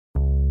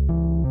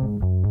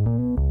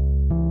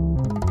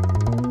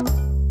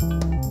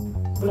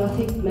Well, I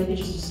think maybe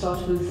just to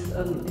start with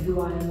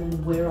who I am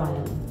and where I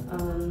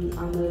am.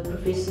 I'm a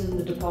professor in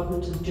the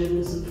Department of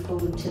Journalism, Film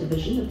and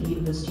Television at the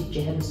University of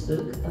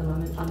Johannesburg.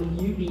 I'm a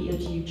newbie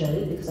at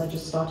UJ because I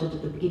just started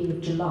at the beginning of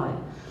July.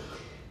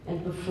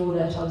 And before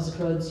that, I was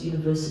at Rhodes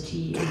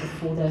University, and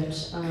before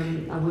that,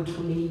 I worked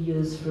for many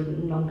years for a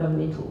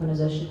non-governmental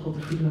organisation called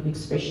the Freedom of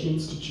Expression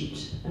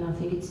Institute. And I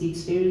think it's the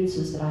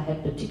experiences that I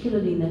had,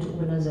 particularly in that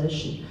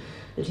organisation,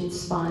 that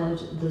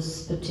inspired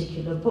this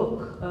particular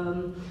book.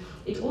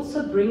 It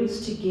also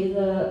brings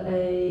together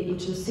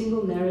into a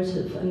single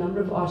narrative a number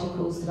of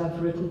articles that I've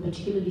written,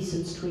 particularly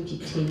since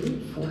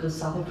 2010, for the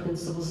South African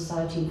Civil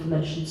Society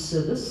Information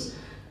Service,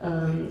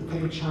 for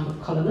which I'm a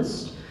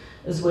columnist,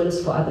 as well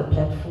as for other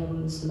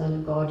platforms, the Mail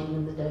and Guardian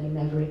and the Daily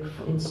Maverick,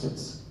 for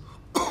instance.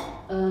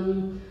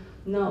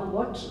 Now,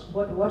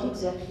 what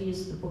exactly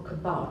is the book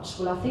about?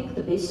 Well, I think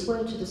the best way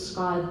to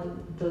describe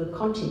the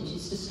content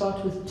is to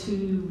start with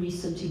two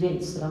recent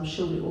events that I'm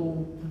sure we're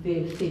all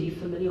fairly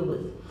familiar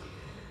with.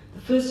 The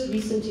first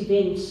recent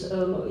event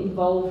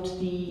involved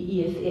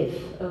the EFF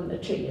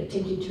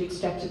attempting to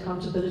extract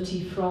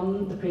accountability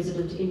from the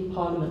President in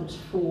Parliament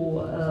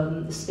for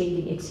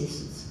spending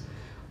excesses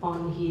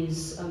on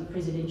his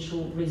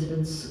presidential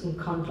residence in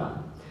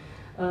Kandla.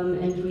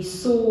 And we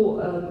saw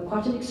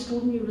quite an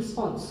extraordinary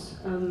response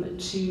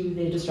to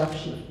their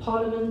disruption of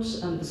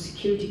Parliament. The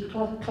security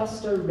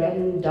cluster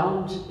ran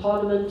down to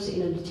Parliament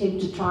in an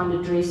attempt to try and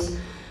address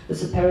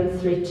this apparent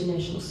threat to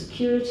national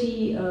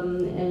security,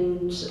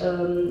 and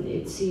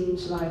it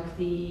seemed like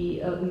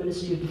the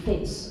Ministry of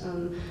Defence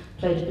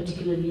played a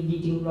particularly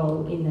leading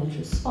role in that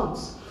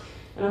response.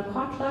 And I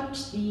quite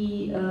liked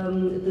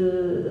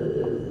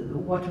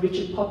what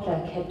Richard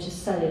Poplak had to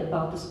say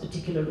about this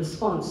particular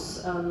response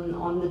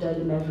on the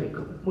Daily Maverick,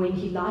 when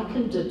he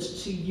likened it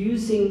to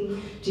heating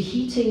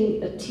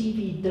a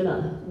TV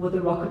dinner with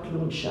a rocket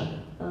launcher.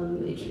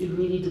 It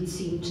really did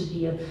seem to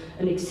be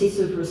an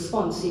excessive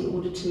response in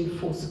order to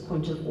enforce a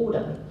point of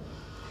order.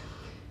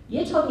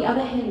 Yet, on the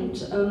other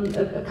hand,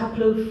 a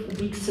couple of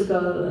weeks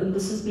ago, and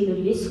this has been a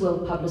less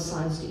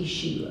well-publicised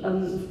issue,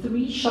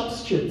 3 shop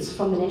stewards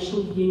from the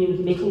National Union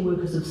of Metal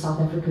Workers of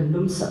South Africa,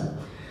 NUMSA,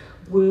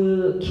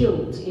 were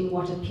killed in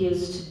what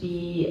appears to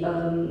be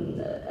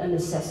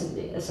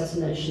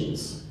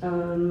assassinations.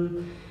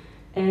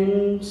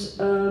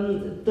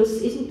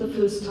 This isn't the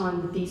first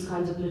time that these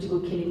kinds of political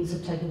killings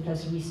have taken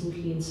place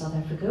recently in South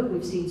Africa.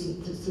 We've seen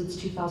since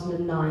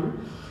 2009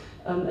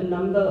 a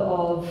number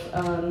of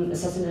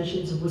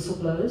assassinations of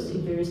whistleblowers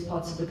in various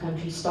parts of the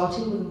country,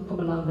 starting with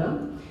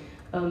Mpumalanga,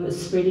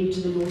 spreading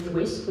to the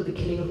northwest with the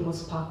killing of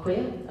Mos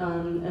Pakwe,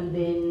 and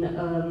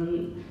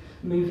then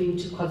moving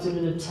to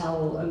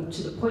KwaZulu-Natal,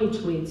 to the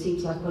point where it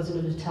seems like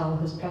KwaZulu-Natal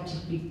has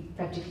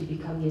practically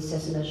become the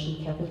assassination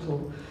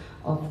capital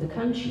of the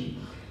country.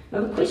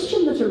 Now, the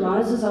question that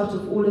arises out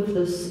of all of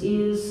this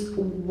is,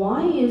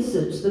 why is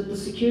it that the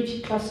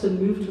security cluster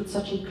moved with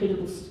such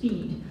incredible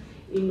speed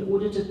in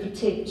order to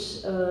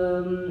protect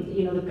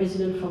the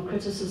President from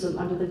criticism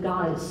under the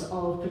guise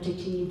of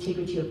protecting the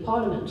integrity of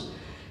Parliament,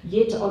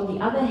 yet on the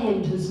other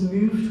hand has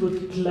moved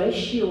with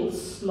glacial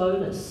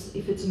slowness,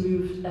 if it's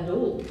moved at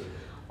all,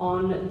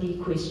 on the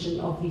question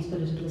of these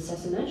political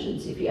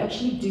assassinations? If you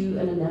actually do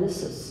an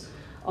analysis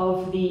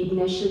of the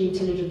national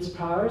intelligence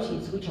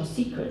priorities, which are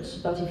secret,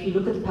 but if you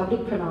look at the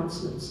public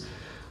pronouncements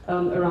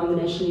around the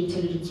national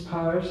intelligence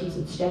priorities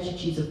and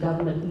strategies of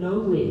government,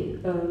 nowhere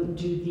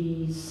do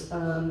these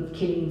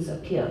killings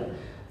appear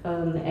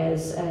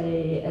as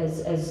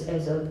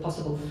a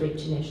possible threat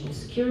to national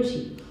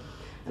security.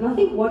 And I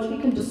think what we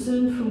can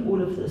discern from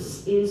all of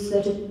this is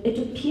that it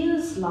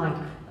appears like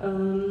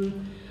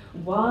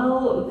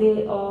while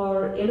there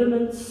are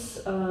elements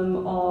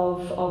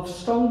of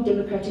strong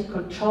democratic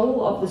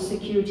control of the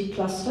security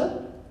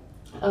cluster,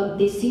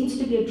 there seems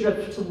to be a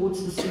drift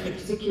towards the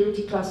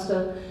security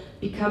cluster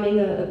becoming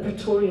a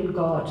Praetorian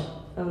guard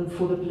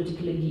for the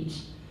political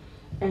elite.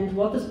 And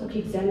what this book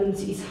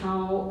examines is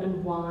how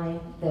and why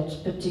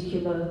that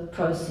particular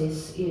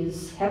process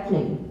is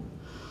happening.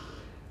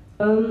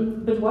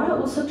 But what I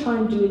also try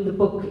and do in the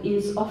book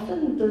is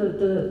often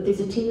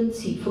there's a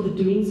tendency for the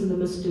doings and the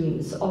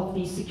misdoings of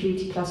the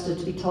security cluster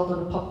to be told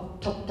on a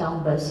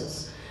top-down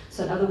basis.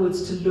 So in other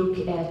words, to look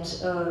at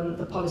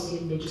the policy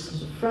and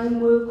legislative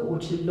framework, or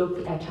to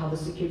look at how the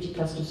security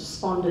clusters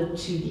responded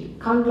to the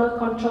Kandla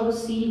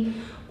controversy,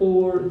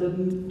 or the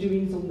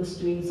doings or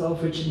misdoings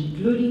of Richard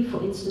Mdluli,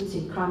 for instance,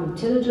 in crime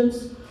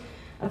intelligence.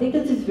 I think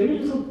that there's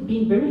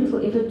been very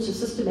little effort to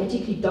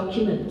systematically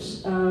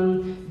document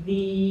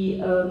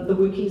the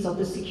workings of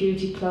the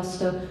security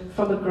cluster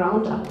from a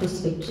ground-up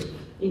perspective.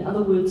 In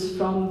other words,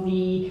 from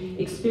the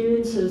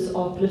experiences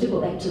of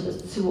political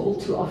activists who are all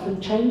too often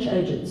change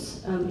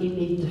agents in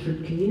many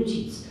different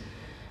communities.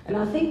 And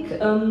I think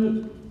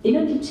in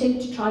an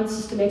attempt to try and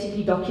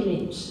systematically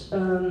document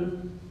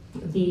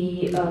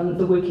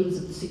the workings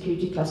of the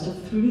security cluster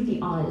through the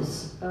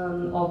eyes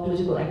of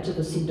political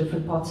activists in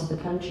different parts of the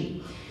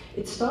country,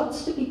 it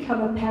starts to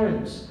become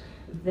apparent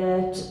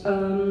that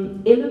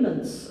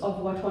elements of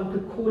what one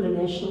could call a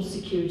national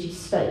security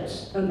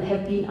state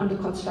have been under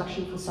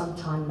construction for some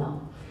time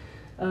now.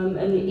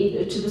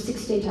 To this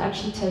extent, I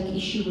actually take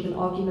issue with an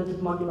argument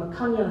that Moni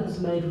Makanya has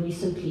made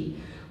recently,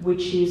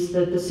 which is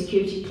that the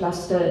security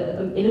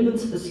cluster,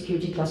 elements of the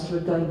security cluster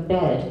are going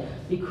bad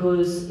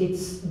because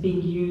it's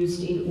being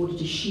used in order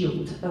to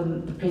shield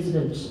the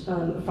president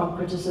from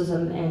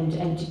criticism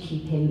and to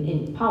keep him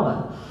in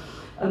power.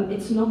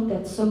 It's not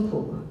that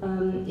simple.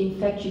 In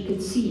fact, you can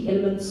see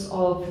elements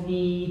of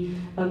the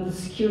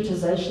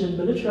securitization and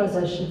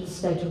militarization of the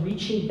state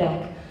reaching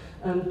back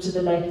to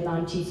the late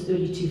 90s,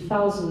 early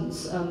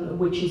 2000s,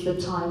 which is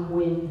the time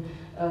when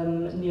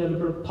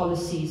neoliberal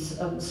policies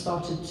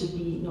started to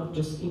be not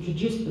just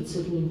introduced, but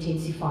certainly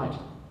intensified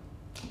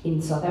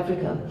in South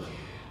Africa.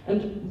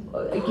 And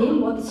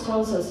again, what this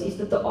tells us is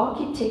that the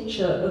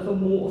architecture of a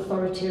more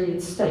authoritarian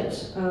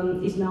state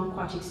is now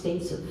quite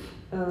extensive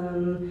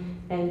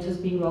and has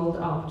been rolled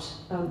out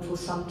for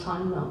some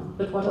time now.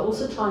 But what I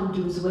also try and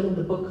do as well in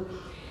the book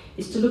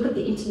is to look at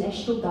the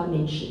international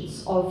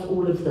dimensions of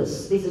all of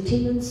this. There's a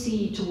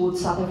tendency towards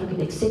South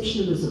African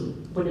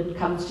exceptionalism when it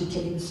comes to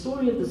telling the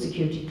story of the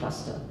security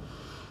cluster.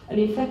 And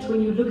in fact,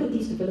 when you look at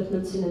these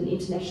developments in an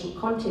international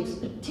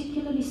context,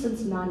 particularly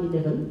since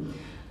 9/11,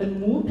 and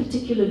more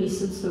particularly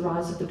since the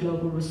rise of the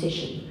global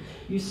recession,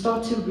 you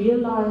start to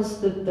realize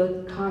that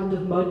the kind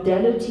of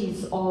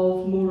modalities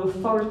of more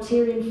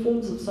authoritarian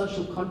forms of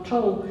social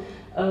control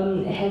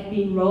have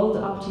been rolled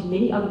out in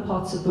many other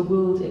parts of the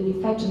world, and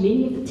in fact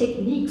many of the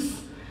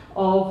techniques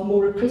of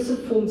more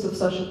repressive forms of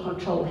social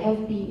control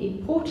have been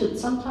imported,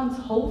 sometimes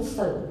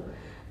wholesale,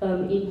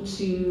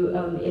 into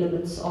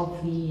elements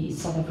of the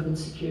South African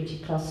security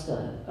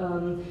cluster.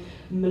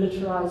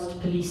 Militarized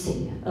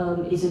policing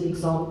is an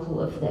example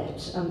of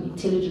that,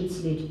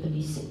 intelligence-led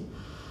policing.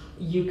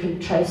 You can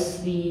trace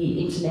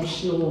the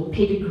international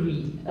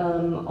pedigree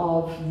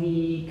of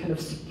the kind of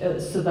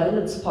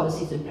surveillance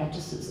policies and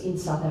practices in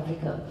South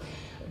Africa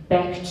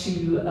back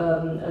to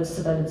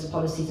surveillance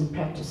policies and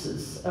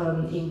practices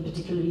in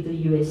particularly the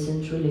US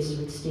and to a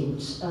lesser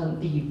extent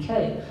the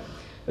UK.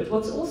 But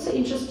what's also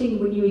interesting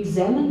when you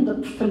examine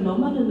the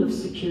phenomenon of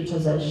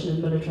securitization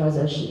and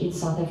militarization in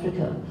South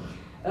Africa,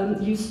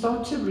 you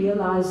start to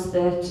realize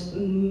that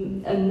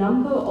a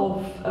number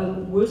of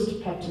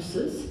worst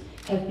practices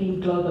have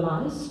been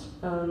globalized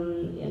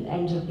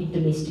and have been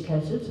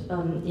domesticated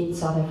in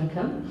South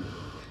Africa,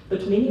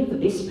 but many of the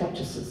best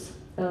practices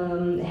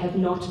have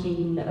not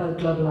been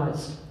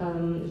globalized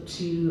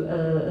to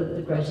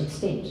a great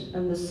extent.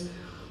 And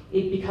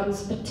it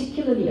becomes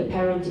particularly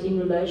apparent in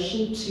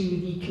relation to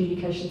the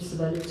communication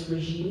surveillance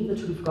regime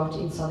that we've got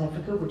in South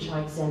Africa, which I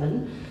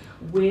examine,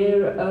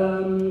 where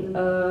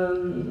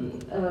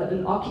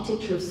an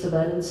architecture of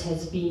surveillance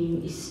has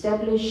been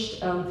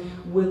established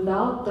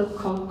without the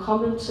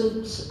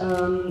concomitant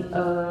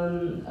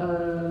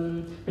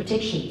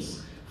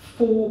protections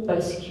for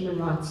basic human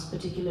rights,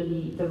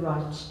 particularly the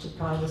right to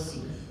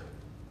privacy.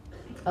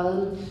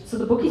 So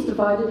the book is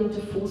divided into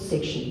 4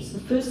 sections. The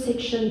first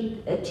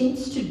section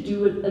attempts to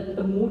do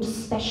a more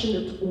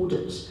dispassionate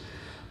audit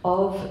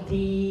of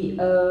the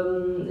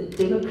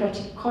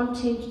democratic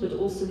content, but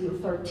also the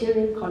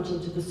authoritarian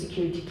content of the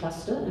security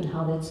cluster and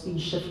how that's been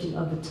shifting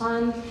over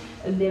time.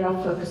 And there I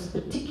focus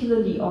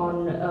particularly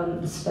on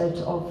the state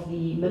of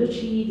the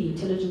military, the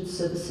intelligence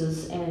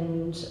services,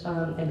 and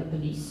the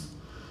police.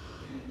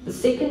 The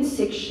second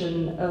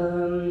section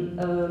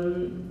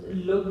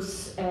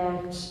looks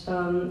at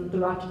the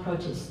right to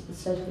protest, the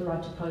state of the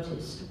right to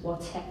protest,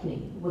 what's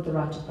happening with the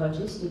right to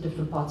protest in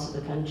different parts of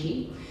the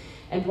country,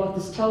 and what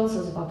this tells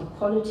us about the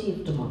quality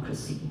of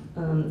democracy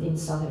in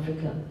South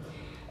Africa.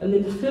 And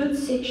then the third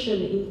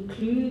section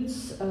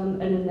includes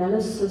an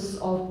analysis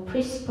of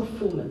press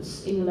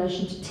performance in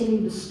relation to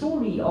telling the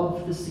story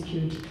of the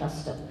security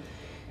cluster.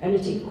 And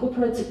it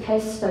incorporates a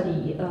case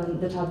study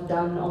that I've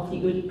done of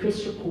the early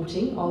press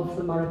reporting of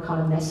the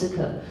Marikana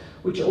massacre,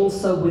 which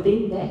also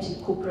within that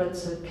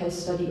incorporates a case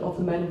study of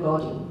the Mail and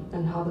Guardian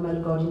and how the Mail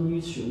and Guardian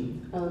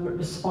newsroom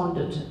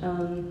responded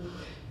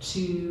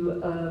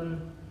to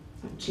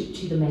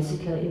the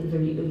massacre in the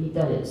very early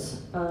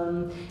days.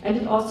 And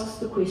it asks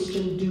the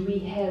question, do we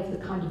have the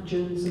kind of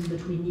journalism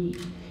that we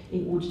need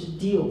in order to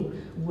deal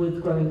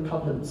with growing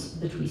problems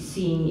that we're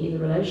seeing in the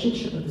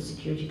relationship of the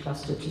security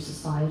cluster to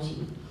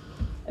society?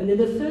 And then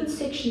the third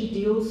section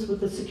deals with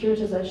the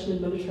securitization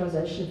and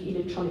militarization of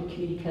electronic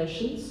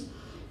communications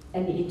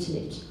and the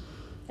internet.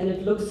 And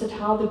it looks at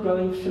how the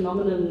growing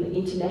phenomenon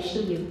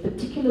internationally, and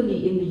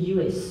particularly in the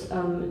US,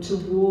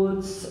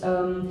 towards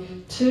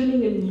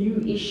turning a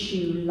new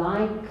issue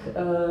like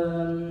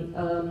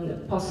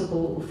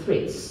possible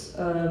threats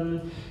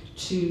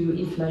to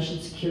information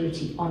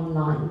security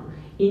online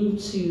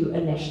into a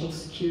national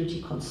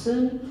security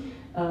concern.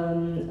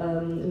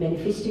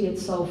 Manifesting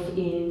itself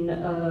in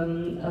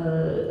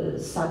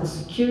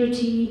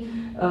cybersecurity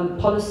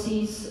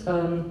policies,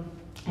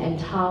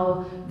 and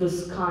how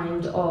this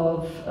kind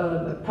of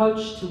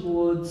approach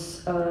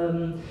towards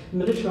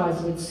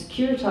militarizing and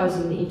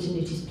securitizing the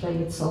internet is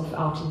playing itself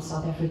out in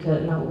South Africa.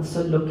 And I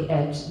also look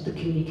at the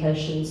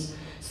communications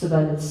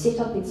surveillance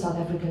setup in South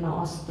Africa, and I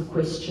ask the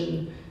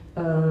question,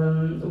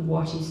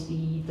 what is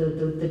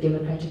the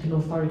democratic and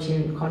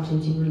authoritarian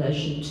content in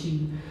relation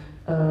to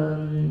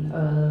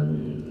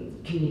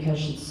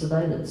communications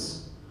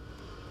surveillance?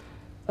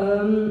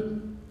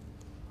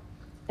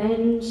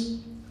 And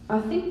I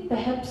think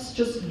perhaps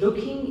just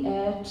looking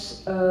at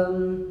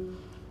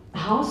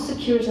how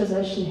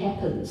securitization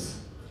happens,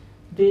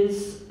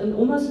 there's an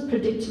almost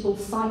predictable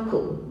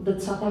cycle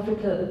that South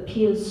Africa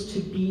appears to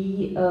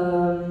be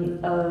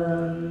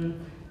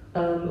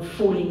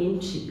falling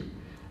into,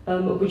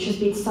 which has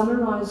been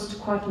summarized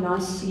quite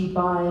nicely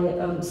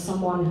by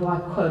someone who I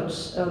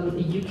quote, a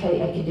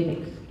UK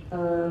academic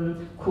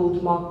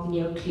called Mark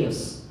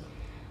Neocleus.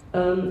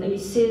 And he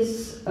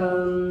says,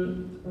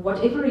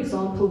 whatever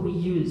example we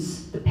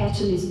use, the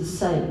pattern is the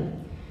same.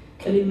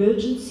 An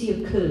emergency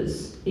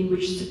occurs in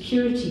which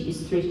security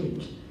is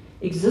threatened.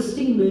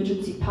 Existing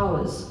emergency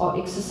powers are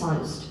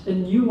exercised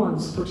and new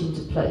ones put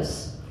into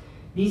place.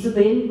 These are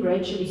then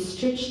gradually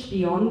stretched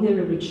beyond their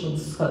original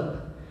scope.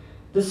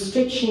 The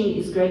stretching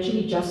is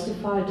gradually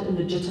justified and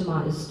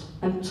legitimized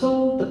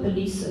until the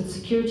police and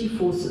security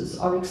forces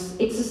are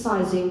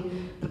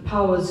exercising the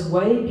powers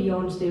way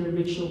beyond their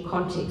original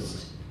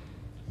context,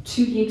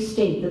 to the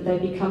extent that they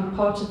become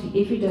part of the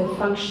everyday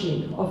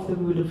functioning of the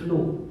rule of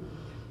law.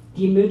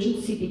 The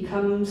emergency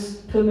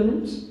becomes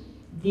permanent,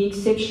 the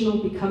exceptional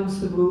becomes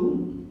the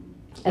rule,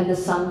 and the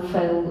sun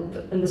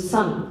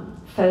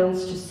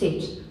fails to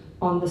set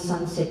on the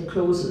sunset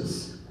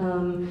clauses.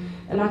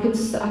 And I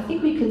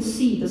think we can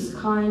see this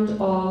kind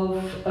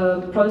of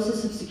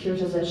process of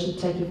securitization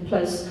taking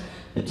place,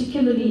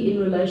 particularly in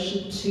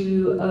relation to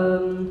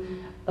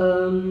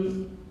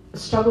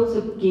struggles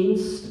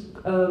against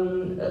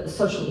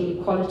social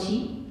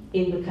inequality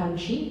in the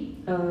country,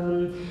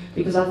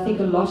 because I think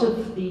a lot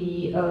of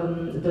the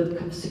kind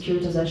of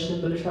securitization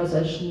and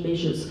militarization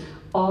measures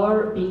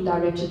are being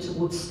directed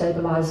towards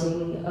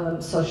stabilizing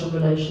social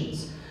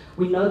relations.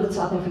 We know that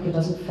South Africa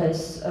doesn't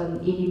face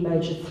any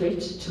major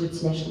threat to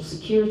its national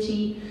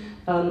security,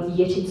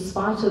 yet in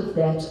spite of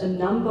that, a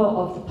number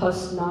of the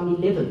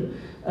post-9/11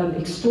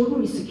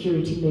 extraordinary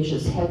security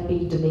measures have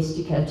been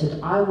domesticated,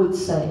 I would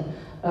say,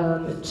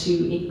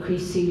 to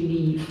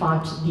increasingly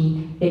fight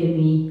the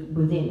enemy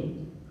within.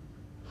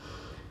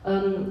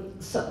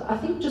 So I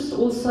think just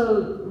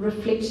also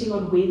reflecting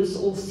on where this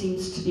all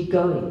seems to be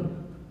going,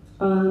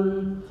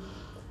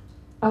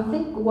 I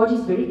think what is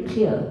very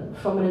clear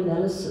from an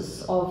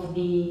analysis of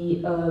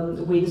the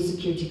where the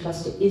security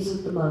cluster is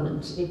at the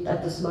moment,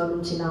 at this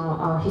moment in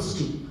our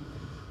history,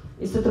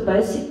 is that the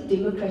basic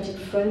democratic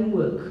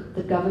framework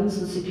that governs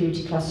the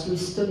security cluster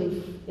is still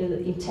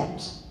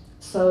intact.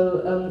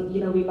 So,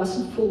 we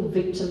mustn't fall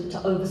victim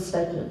to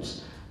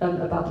overstatement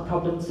about the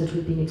problems that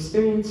we've been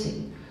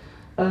experiencing.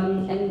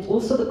 And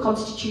also the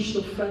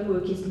constitutional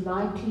framework is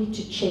likely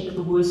to check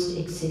the worst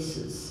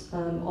excesses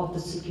of the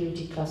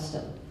security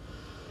cluster.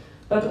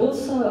 But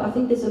also, I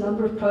think there's a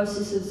number of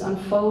processes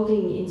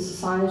unfolding in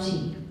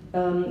society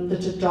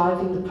that are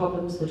driving the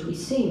problems that we're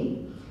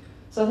seeing.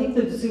 So I think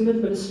the Zuma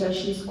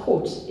administration is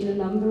caught in a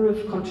number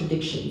of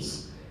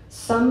contradictions,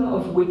 some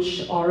of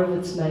which are of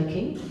its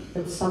making,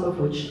 and some of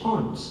which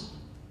aren't.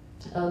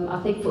 I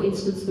think, for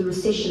instance, the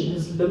recession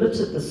has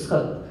limited the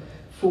scope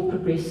for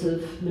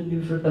progressive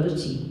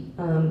maneuverability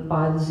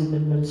by the Zuma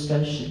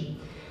administration.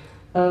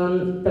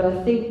 But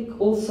I think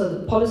also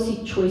the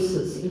policy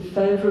choices in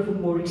favour of a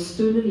more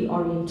externally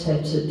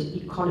orientated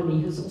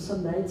economy has also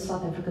made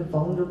South Africa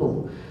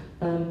vulnerable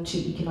to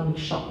economic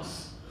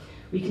shocks.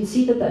 We can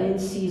see that the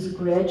ANC is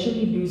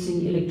gradually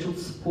losing electoral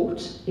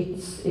support.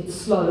 It's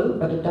slow,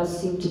 but it does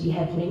seem to be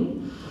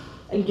happening.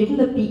 And given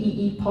that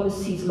BEE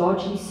policies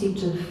largely seem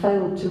to have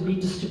failed to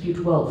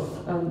redistribute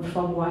wealth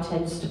from white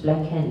hands to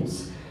black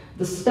hands,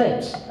 the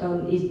state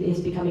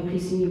has become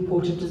increasingly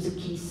important as a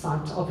key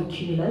site of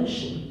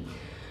accumulation.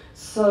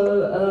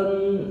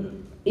 So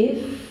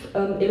if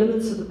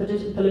elements of the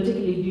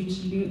political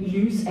elite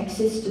lose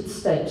access to the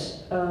state,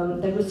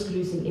 they risk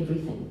losing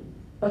everything.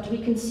 But we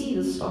can see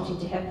this starting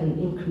to happen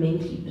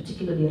incrementally,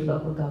 particularly at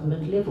local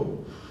government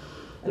level.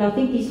 And I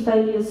think these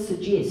failures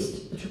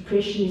suggest that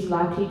repression is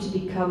likely to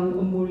become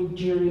a more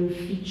enduring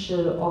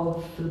feature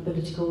of the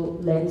political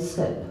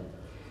landscape.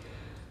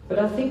 But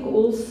I think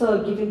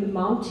also, given the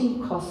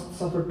mounting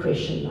costs of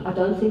repression, I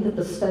don't think that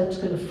the state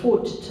can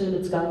afford to turn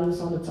its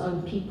guns on its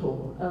own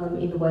people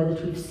in the way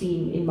that we've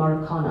seen in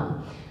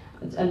Marikana.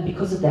 And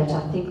because of that,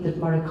 I think that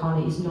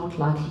Marikana is not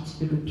likely to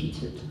be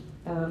repeated.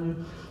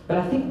 But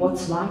I think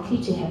what's likely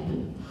to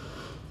happen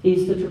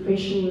is that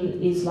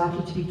repression is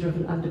likely to be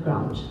driven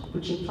underground,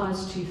 which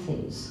implies two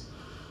things.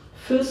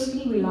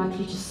 Firstly, we're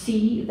likely to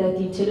see that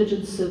the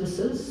intelligence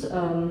services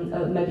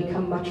may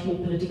become much more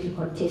politically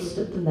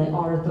contested than they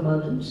are at the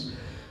moment,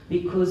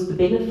 because the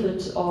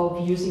benefit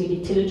of using an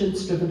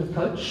intelligence-driven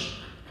approach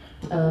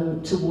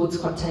towards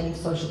containing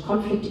social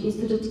conflict is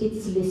that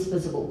it's less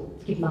visible,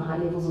 given the high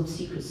levels of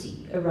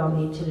secrecy around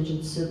the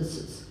intelligence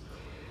services.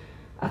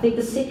 I think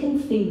the second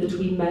thing that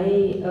we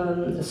may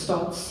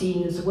start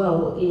seeing as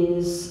well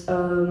is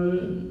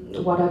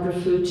what I'd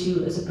refer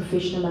to as a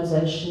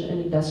professionalization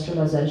and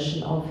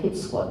industrialization of hit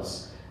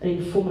squads, an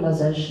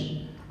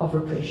informalization of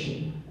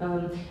repression.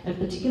 And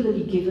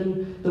particularly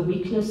given the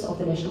weakness of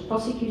the National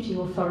Prosecuting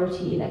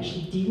Authority in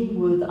actually dealing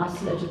with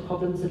isolated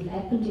problems that have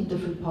happened in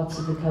different parts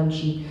of the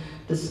country,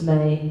 this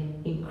may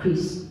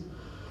increase.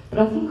 But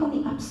I think on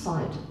the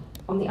upside,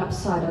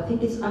 I think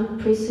there's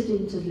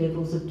unprecedented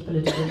levels of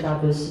political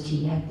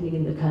diversity happening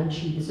in the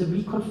country. There's a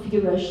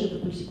reconfiguration of the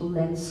political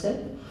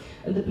landscape,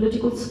 and the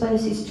political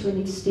space is to an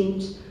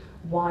extent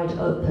wide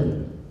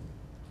open.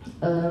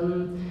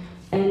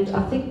 And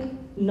I think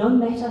no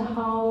matter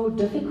how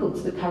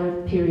difficult the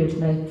current period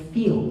may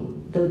feel,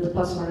 the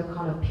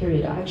post-Marikana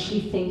period, I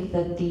actually think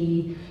that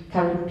the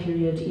current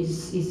period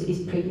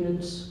is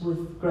pregnant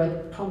with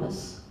great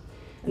promise.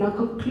 And I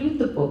conclude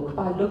the book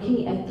by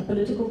looking at the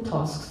political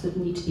tasks that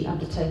need to be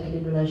undertaken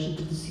in relation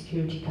to the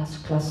security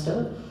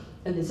cluster,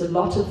 and there's a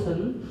lot of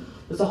them.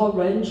 There's a whole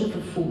range of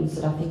reforms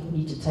that I think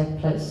need to take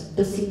place,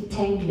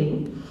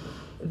 disentangling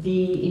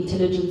the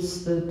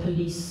intelligence, the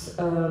police,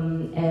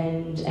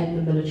 and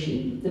the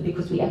military,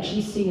 because we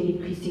actually see an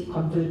increasing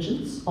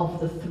convergence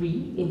of the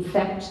three. In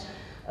fact,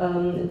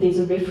 there's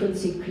a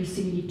reference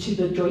increasingly to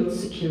the joint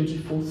security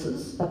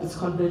forces, but this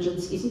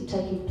convergence isn't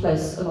taking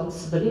place along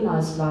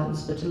civilianized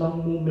lines, but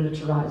along more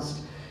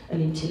militarized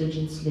and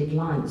intelligence-led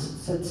lines.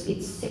 So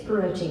it's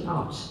separating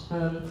out,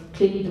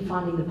 clearly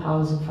defining the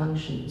powers and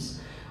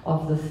functions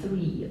of the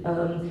three,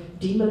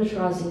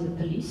 demilitarizing the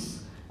police,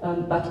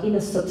 but in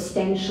a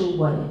substantial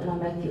way. And I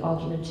make the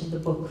argument in the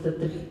book that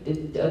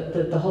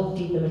the whole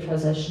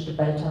demilitarization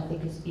debate, I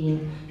think, has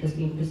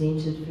been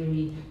presented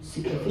very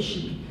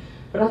superficially.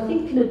 But I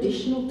think an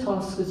additional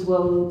task as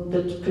well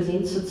that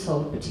presents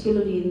itself,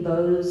 particularly in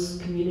those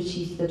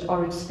communities that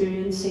are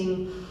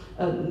experiencing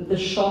the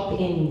sharp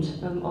end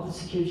of the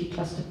security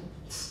cluster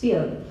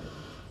spear,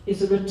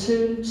 is a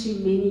return to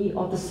many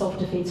of the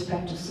self-defense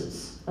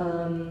practices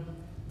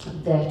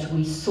that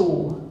we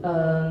saw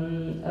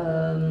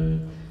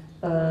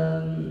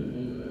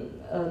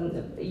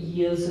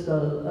years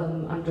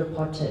ago under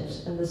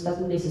apartheid. And this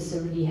doesn't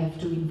necessarily have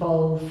to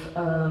involve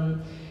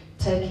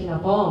taking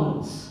up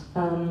arms,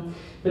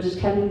 but it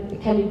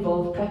can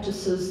involve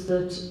practices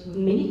that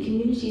many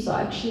communities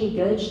are actually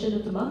engaged in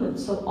at the moment.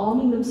 So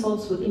arming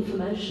themselves with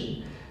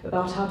information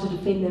about how to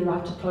defend their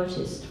right to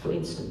protest, for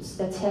instance.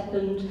 That's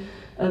happened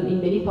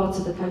in many parts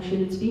of the country,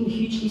 and it's been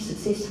hugely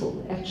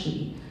successful,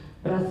 actually.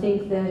 But I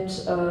think that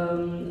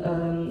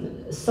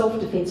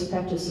self-defense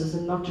practices,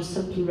 and not just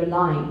simply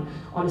relying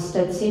on a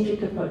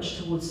state-centric approach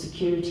towards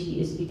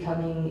security, is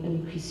becoming an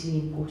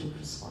increasingly important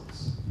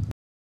response.